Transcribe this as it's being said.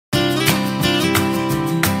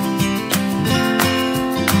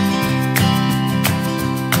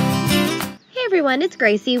everyone, it's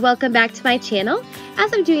Gracie. Welcome back to my channel.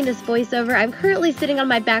 As I'm doing this voiceover, I'm currently sitting on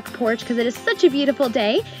my back porch because it is such a beautiful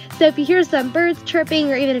day. So if you hear some birds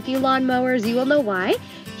chirping or even a few lawnmowers, you will know why.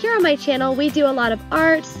 Here on my channel, we do a lot of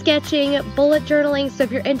art, sketching, bullet journaling, so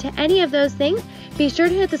if you're into any of those things, be sure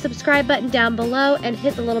to hit the subscribe button down below and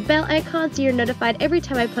hit the little bell icon so you're notified every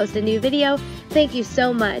time I post a new video. Thank you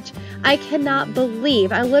so much. I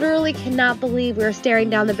literally cannot believe we're staring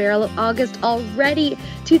down the barrel of August already.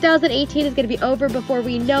 2018 is going to be over before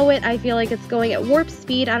we know it. I feel like it's going at warp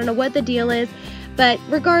speed. I don't know what the deal is, but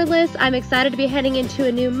regardless, I'm excited to be heading into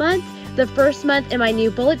a new month. The first month in my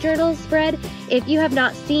new bullet journal spread. If you have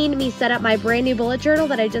not seen me set up my brand new bullet journal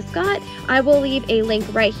that I just got, I will leave a link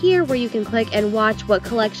right here where you can click and watch what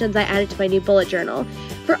collections I added to my new bullet journal.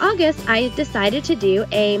 For August, I decided to do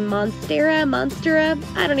a monstera,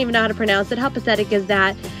 I don't even know how to pronounce it. How pathetic is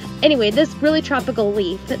that? Anyway, this really tropical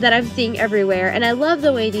leaf that I'm seeing everywhere, and I love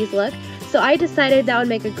the way these look, so I decided that would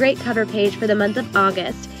make a great cover page for the month of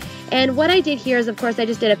August. And what I did here is, of course, I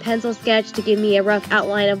just did a pencil sketch to give me a rough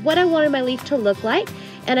outline of what I wanted my leaf to look like.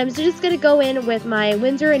 And I'm just going to go in with my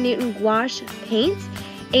Winsor and Newton gouache paints.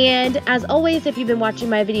 And as always, if you've been watching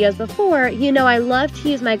my videos before, you know I love to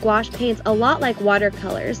use my gouache paints a lot like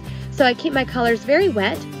watercolors. So I keep my colors very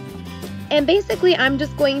wet. And basically, I'm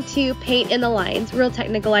just going to paint in the lines. Real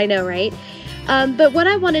technical, I know, right? But what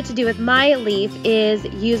I wanted to do with my leaf is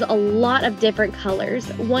use a lot of different colors.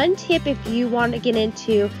 One tip if you want to get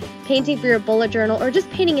into painting for your bullet journal or just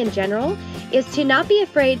painting in general is to not be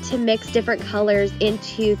afraid to mix different colors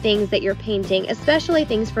into things that you're painting, especially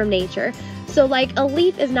things from nature. So like a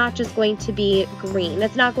leaf is not just going to be green.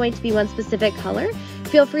 It's not going to be one specific color.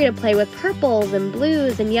 Feel free to play with purples and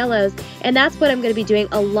blues and yellows, and that's what I'm going to be doing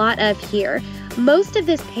a lot of here. Most of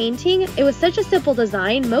this painting, it was such a simple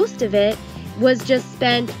design. Most of it was just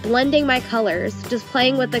spent blending my colors, just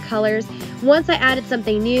playing with the colors. Once I added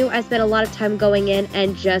something new, I spent a lot of time going in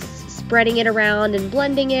and just spreading it around and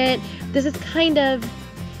blending it. This is kind of,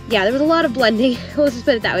 yeah, there was a lot of blending. Let's just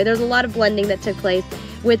put it that way. There was a lot of blending that took place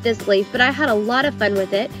with this leaf, but I had a lot of fun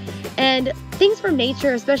with it. And things from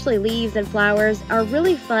nature, especially leaves and flowers, are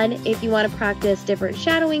really fun if you want to practice different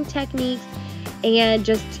shadowing techniques and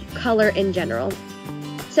just color in general.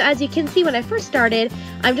 So as you can see, when I first started,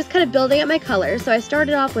 I'm just kind of building up my colors. So I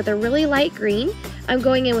started off with a really light green. I'm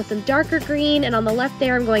going in with some darker green, and on the left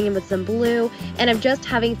there, I'm going in with some blue, and I'm just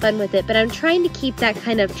having fun with it. But I'm trying to keep that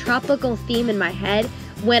kind of tropical theme in my head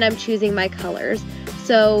when I'm choosing my colors.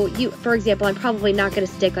 So for example, I'm probably not going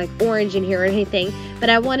to stick like orange in here or anything, but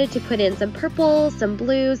I wanted to put in some purples, some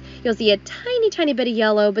blues. You'll see a tiny bit of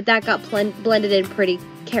yellow, but that got blended in pretty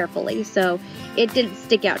carefully, so it didn't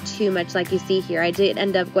stick out too much like you see here. I did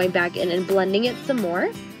end up going back in and blending it some more.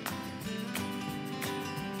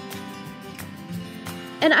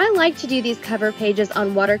 And I like to do these cover pages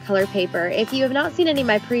on watercolor paper. If you have not seen any of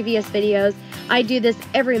my previous videos, I do this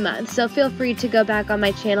every month, so feel free to go back on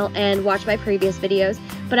my channel and watch my previous videos.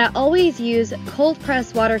 But I always use cold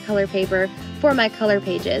press watercolor paper for my color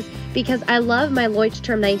pages because I love my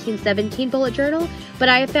Leuchtturm 1917 bullet journal, but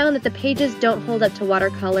I have found that the pages don't hold up to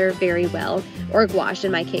watercolor very well, or gouache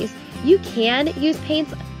in my case. You can use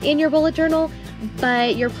paints in your bullet journal,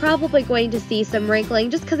 but you're probably going to see some wrinkling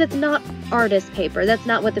just because it's not artist paper. That's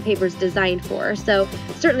not what the paper is designed for. So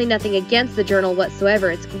certainly nothing against the journal whatsoever.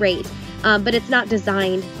 It's great, but it's not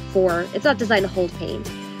designed to hold paint.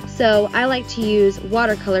 So I like to use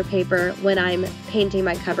watercolor paper when I'm painting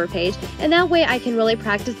my cover page, and that way I can really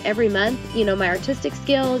practice every month, you know, my artistic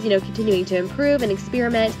skills, you know, continuing to improve and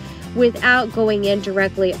experiment without going in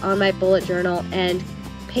directly on my bullet journal and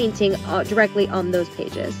painting directly on those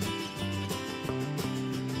pages.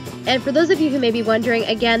 And for those of you who may be wondering,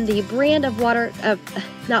 again, the brand of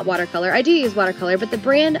not watercolor, I do use watercolor, but the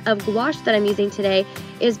brand of gouache that I'm using today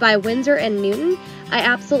is by Winsor and Newton. I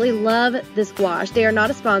absolutely love this gouache. They are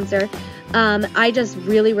not a sponsor. I just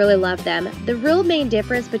really love them. The real main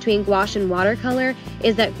difference between gouache and watercolor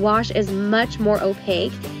is that gouache is much more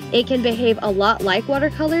opaque. It can behave a lot like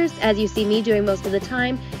watercolors, as you see me doing most of the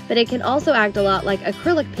time, but it can also act a lot like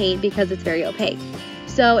acrylic paint because it's very opaque.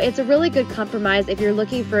 So it's a really good compromise if you're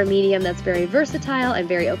looking for a medium that's very versatile and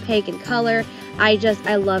very opaque in color. I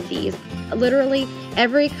love these. Literally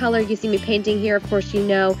every color you see me painting here, of course you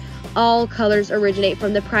know, all colors originate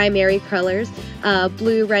from the primary colors,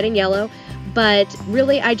 blue, red, and yellow. But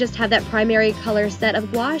really, I just have that primary color set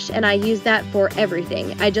of gouache, and I use that for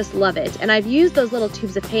everything. I just love it. And I've used those little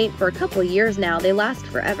tubes of paint for a couple years now. They last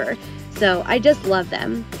forever. So I just love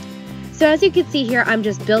them. So as you can see here, I'm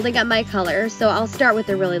just building up my colors. So I'll start with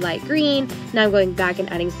a really light green. Now I'm going back and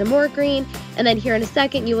adding some more green. And then here in a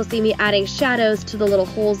second, you will see me adding shadows to the little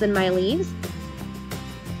holes in my leaves.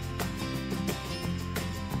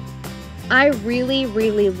 I really,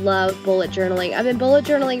 really love bullet journaling. I've been bullet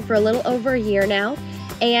journaling for a little over a year now,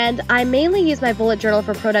 and I mainly use my bullet journal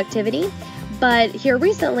for productivity, but here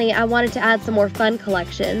recently I wanted to add some more fun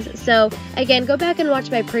collections. So again, go back and watch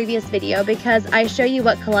my previous video because I show you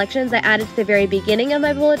what collections I added to the very beginning of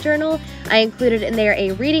my bullet journal. I included in there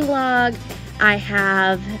a reading log. I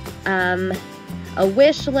have a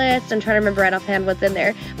wish list. I'm trying to remember right offhand what's in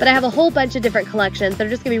there, but I have a whole bunch of different collections that are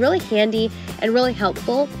just gonna be really handy and really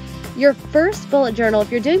helpful. Your first bullet journal,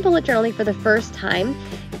 if you're doing bullet journaling for the first time,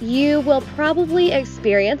 you will probably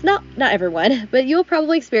experience, not everyone, but you'll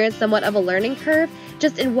probably experience somewhat of a learning curve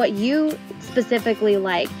just in what you specifically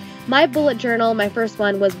like. My bullet journal, my first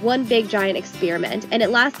one, was one big giant experiment, and it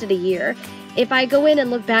lasted a year. If I go in and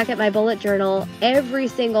look back at my bullet journal, every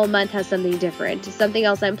single month has something different, something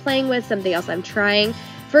else I'm playing with, something else I'm trying.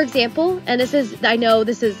 For example, and I know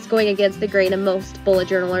this is going against the grain of most bullet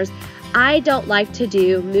journalers, I don't like to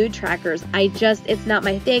do mood trackers. It's not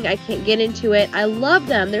my thing. I can't get into it. I love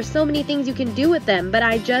them. There's so many things you can do with them, but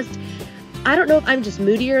I don't know if I'm just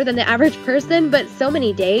moodier than the average person, but so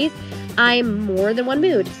many days I'm more than one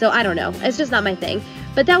mood. So I don't know. It's just not my thing.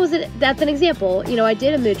 But that's an example. You know, I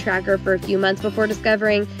did a mood tracker for a few months before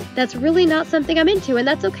discovering that's really not something I'm into, and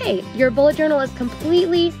that's okay. Your bullet journal is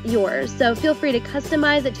completely yours. So feel free to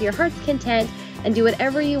customize it to your heart's content and do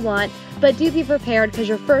whatever you want, but do be prepared because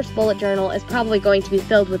your first bullet journal is probably going to be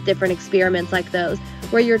filled with different experiments like those,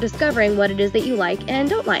 where you're discovering what it is that you like and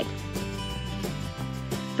don't like.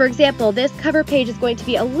 For example, this cover page is going to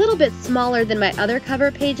be a little bit smaller than my other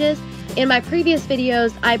cover pages. In my previous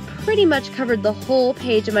videos, I pretty much covered the whole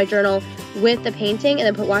page of my journal with the painting and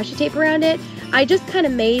then put washi tape around it. I just kind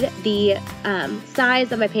of made the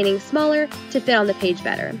size of my painting smaller to fit on the page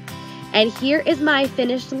better. And here is my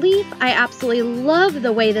finished leaf. I absolutely love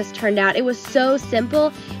the way this turned out. It was so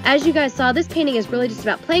simple. As you guys saw, this painting is really just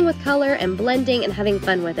about playing with color and blending and having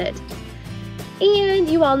fun with it. And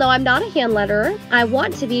you all know I'm not a hand letterer. I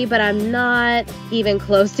want to be, but I'm not even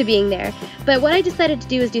close to being there. But what I decided to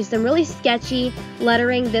do is do some really sketchy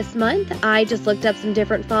lettering this month. I just looked up some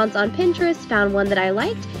different fonts on Pinterest, found one that I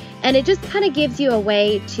liked, and it just kind of gives you a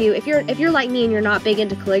way to, if you're like me and you're not big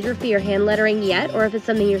into calligraphy or hand lettering yet, or if it's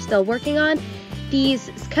something you're still working on,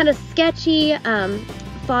 these kind of sketchy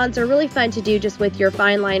fonts are really fun to do just with your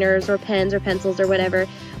fine liners or pens or pencils or whatever,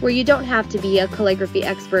 where you don't have to be a calligraphy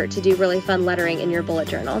expert to do really fun lettering in your bullet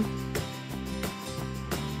journal.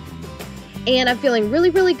 And I'm feeling really,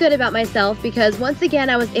 really good about myself because once again,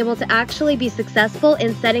 I was able to actually be successful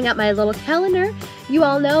in setting up my little calendar. You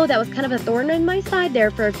all know that was kind of a thorn in my side there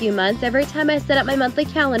for a few months. Every time I set up my monthly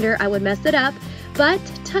calendar, I would mess it up, but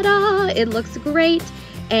ta-da, it looks great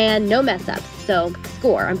and no mess ups. So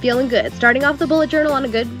score, I'm feeling good. Starting off the bullet journal on a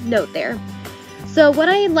good note there. So what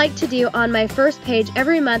I like to do on my first page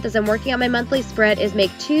every month as I'm working on my monthly spread is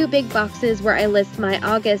make two big boxes where I list my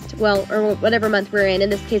August, or whatever month we're in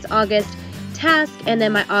this case August, task, and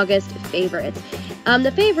then my August favorites.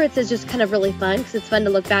 The favorites is just kind of really fun because it's fun to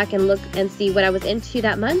look back and see what I was into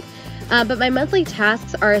that month. But my monthly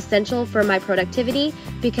tasks are essential for my productivity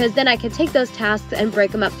because then I can take those tasks and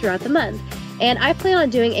break them up throughout the month. And I plan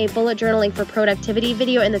on doing a bullet journaling for productivity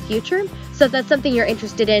video in the future. So if that's something you're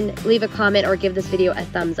interested in, leave a comment or give this video a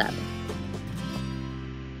thumbs up.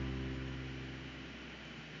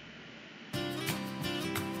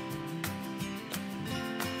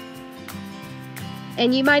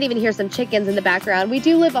 And you might even hear some chickens in the background. We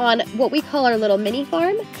do live on what we call our little mini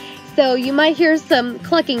farm. So you might hear some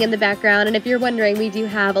clucking in the background. And if you're wondering, we do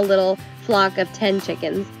have a little flock of 10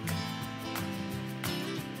 chickens.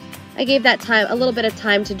 I gave that a little bit of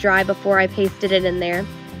time to dry before I pasted it in there.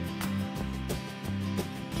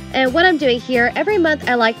 And what I'm doing here, every month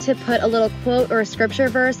I like to put a little quote or a scripture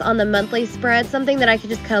verse on the monthly spread, something that I can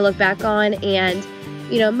just kind of look back on and,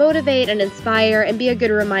 motivate and inspire and be a good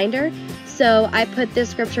reminder. So I put this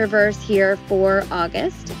scripture verse here for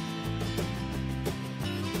August.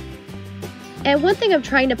 And one thing I'm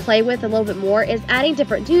trying to play with a little bit more is adding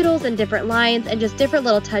different doodles and different lines and just different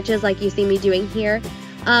little touches like you see me doing here.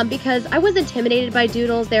 Because I was intimidated by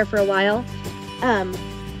doodles there for a while.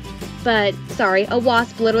 But sorry, a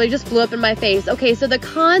wasp literally just flew up in my face. Okay, so the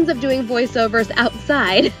cons of doing voiceovers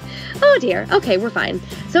outside. Oh dear, okay, we're fine.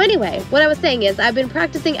 So anyway, what I was saying is I've been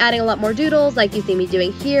practicing adding a lot more doodles like you see me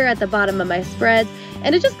doing here at the bottom of my spreads.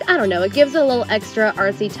 And it just, I don't know, it gives a little extra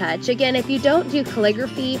artsy touch. Again, if you don't do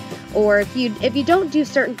calligraphy or if you don't do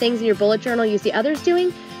certain things in your bullet journal you see others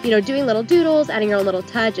doing, doing little doodles, adding your own little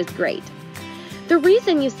touch is great. The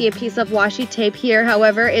reason you see a piece of washi tape here,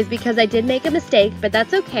 however, is because I did make a mistake, but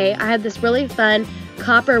that's okay. I have this really fun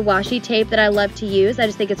copper washi tape that I love to use. I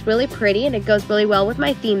just think it's really pretty and it goes really well with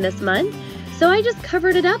my theme this month. So I just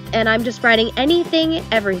covered it up and I'm just writing anything,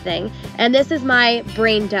 everything. And this is my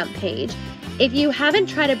brain dump page. If you haven't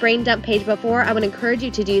tried a brain dump page before, I would encourage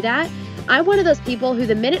you to do that. I'm one of those people who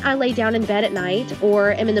the minute I lay down in bed at night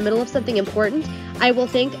or am in the middle of something important, I will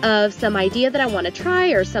think of some idea that I want to try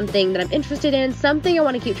or something that I'm interested in, something I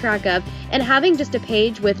want to keep track of, and having just a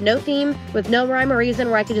page with no theme, with no rhyme or reason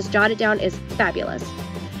where I can just jot it down is fabulous.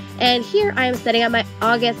 And here I am setting up my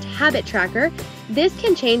August habit tracker. This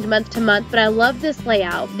can change month to month, but I love this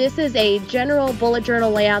layout. This is a general bullet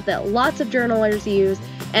journal layout that lots of journalers use,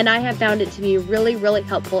 and I have found it to be really, really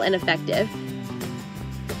helpful and effective.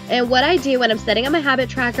 And what I do when I'm setting up my habit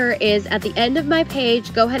tracker is at the end of my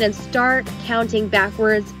page, go ahead and start counting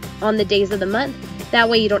backwards on the days of the month. That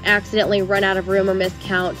way you don't accidentally run out of room or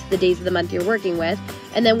miscount the days of the month you're working with.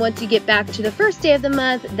 And then once you get back to the first day of the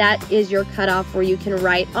month, that is your cutoff where you can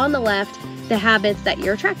write on the left the habits that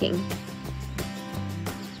you're tracking.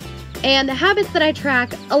 And the habits that I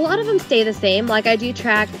track, a lot of them stay the same. Like I do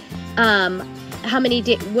track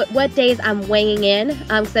what days I'm weighing in,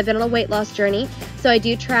 because I've been on a weight loss journey. So I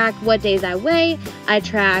do track what days I weigh. I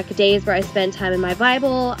track days where I spend time in my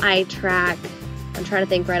Bible. I'm trying to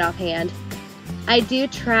think right offhand. I do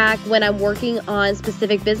track when I'm working on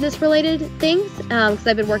specific business related things, because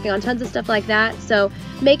I've been working on tons of stuff like that. So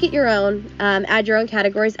make it your own, add your own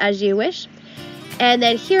categories as you wish. And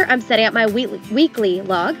then here I'm setting up my weekly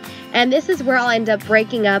log. And this is where I'll end up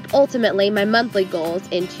breaking up, ultimately, my monthly goals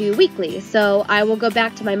into weekly. So I will go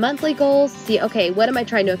back to my monthly goals, see, okay, what am I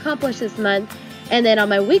trying to accomplish this month? And then on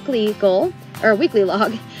my weekly goal, or weekly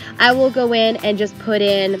log, I will go in and just put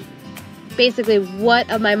in basically what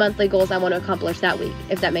of my monthly goals I want to accomplish that week,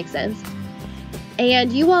 if that makes sense.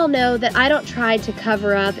 And you all know that I don't try to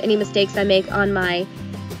cover up any mistakes I make on my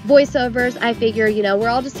voiceovers. I figure, we're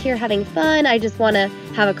all just here having fun. I just want to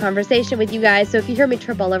have a conversation with you guys. So if you hear me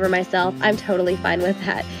trip all over myself, I'm totally fine with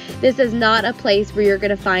that. This is not a place where you're going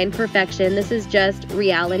to find perfection. This is just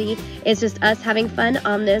reality. It's just us having fun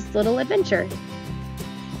on this little adventure.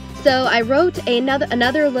 So I wrote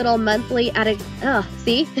another little monthly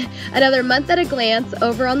another month at a glance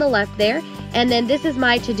over on the left there. And then this is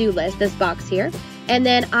my to-do list, this box here. And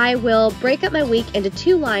then I will break up my week into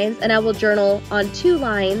 2 lines and I will journal on 2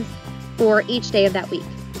 lines for each day of that week.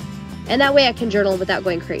 And that way I can journal without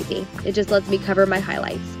going crazy. It just lets me cover my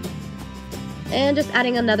highlights. And just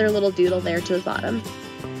adding another little doodle there to the bottom.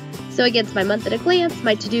 So again, it's my month at a glance,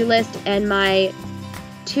 my to-do list, and my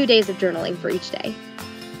 2 days of journaling for each day.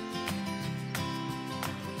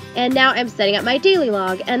 And now I'm setting up my daily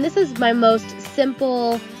log, and this is my most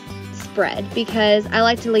simple spread because I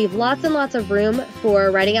like to leave lots and lots of room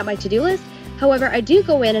for writing out my to-do list. However, I do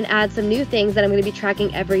go in and add some new things that I'm going to be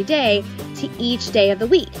tracking every day to each day of the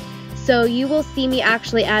week. So you will see me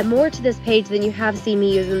actually add more to this page than you have seen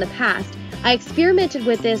me use in the past. I experimented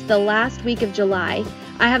with this the last week of July.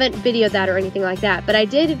 I haven't videoed that or anything like that, but I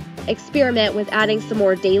did experiment with adding some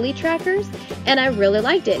more daily trackers, and I really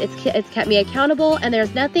liked it. It's kept me accountable, and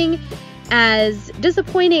there's nothing as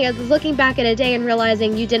disappointing as looking back at a day and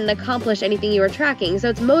realizing you didn't accomplish anything you were tracking. So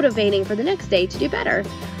it's motivating for the next day to do better.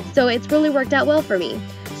 So it's really worked out well for me.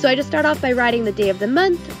 So I just start off by writing the day of the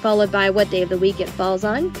month, followed by what day of the week it falls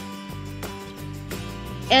on.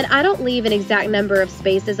 And I don't leave an exact number of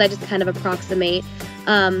spaces, I just kind of approximate.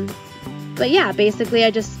 But yeah, basically I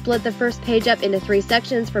just split the first page up into 3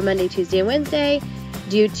 sections for Monday, Tuesday, and Wednesday,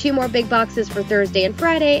 do 2 more big boxes for Thursday and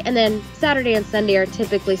Friday, and then Saturday and Sunday are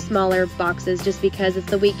typically smaller boxes just because it's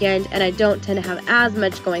the weekend and I don't tend to have as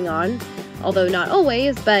much going on, although not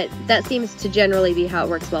always, but that seems to generally be how it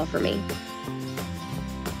works well for me.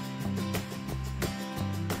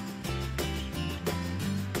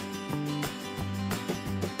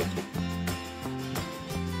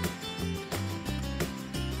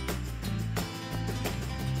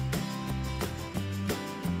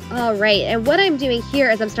 Alright, and what I'm doing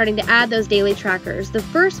here is I'm starting to add those daily trackers. The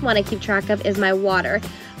first one I keep track of is my water.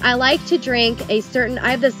 I like to drink I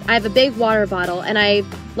have a big water bottle, and I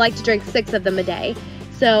like to drink 6 of them a day.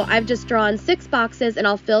 So I've just drawn 6 boxes and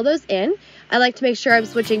I'll fill those in. I like to make sure I'm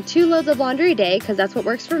switching 2 loads of laundry a day because that's what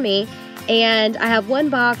works for me. And I have 1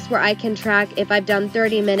 box where I can track if I've done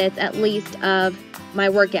 30 minutes at least of my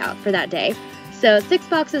workout for that day. So 6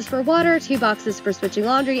 boxes for water, 2 boxes for switching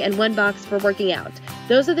laundry, and 1 box for working out.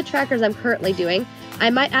 Those are the trackers I'm currently doing. I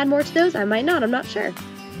might add more to those, I might not, I'm not sure.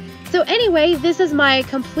 So anyway, this is my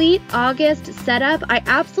complete August setup. I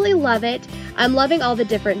absolutely love it. I'm loving all the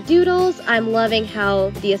different doodles. I'm loving how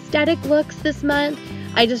the aesthetic looks this month.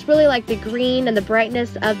 I just really like the green and the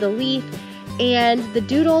brightness of the leaf. and the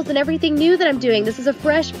doodles and everything new that I'm doing. This is a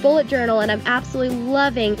fresh bullet journal, and I'm absolutely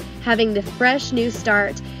loving having the fresh new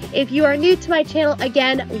start. If you are new to my channel,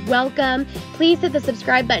 again, welcome. Please hit the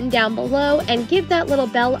subscribe button down below and give that little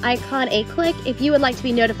bell icon a click if you would like to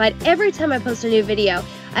be notified every time I post a new video.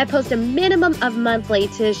 I post a minimum of monthly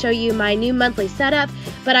to show you my new monthly setup,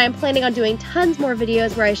 but I'm planning on doing tons more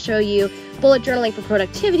videos where I show you bullet journaling for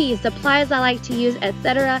productivity, supplies I like to use,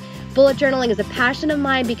 etc. Bullet journaling is a passion of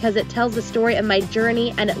mine because it tells the story of my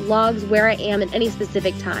journey and it logs where I am at any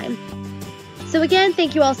specific time. So again,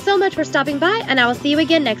 thank you all so much for stopping by, and I will see you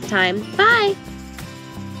again next time. Bye!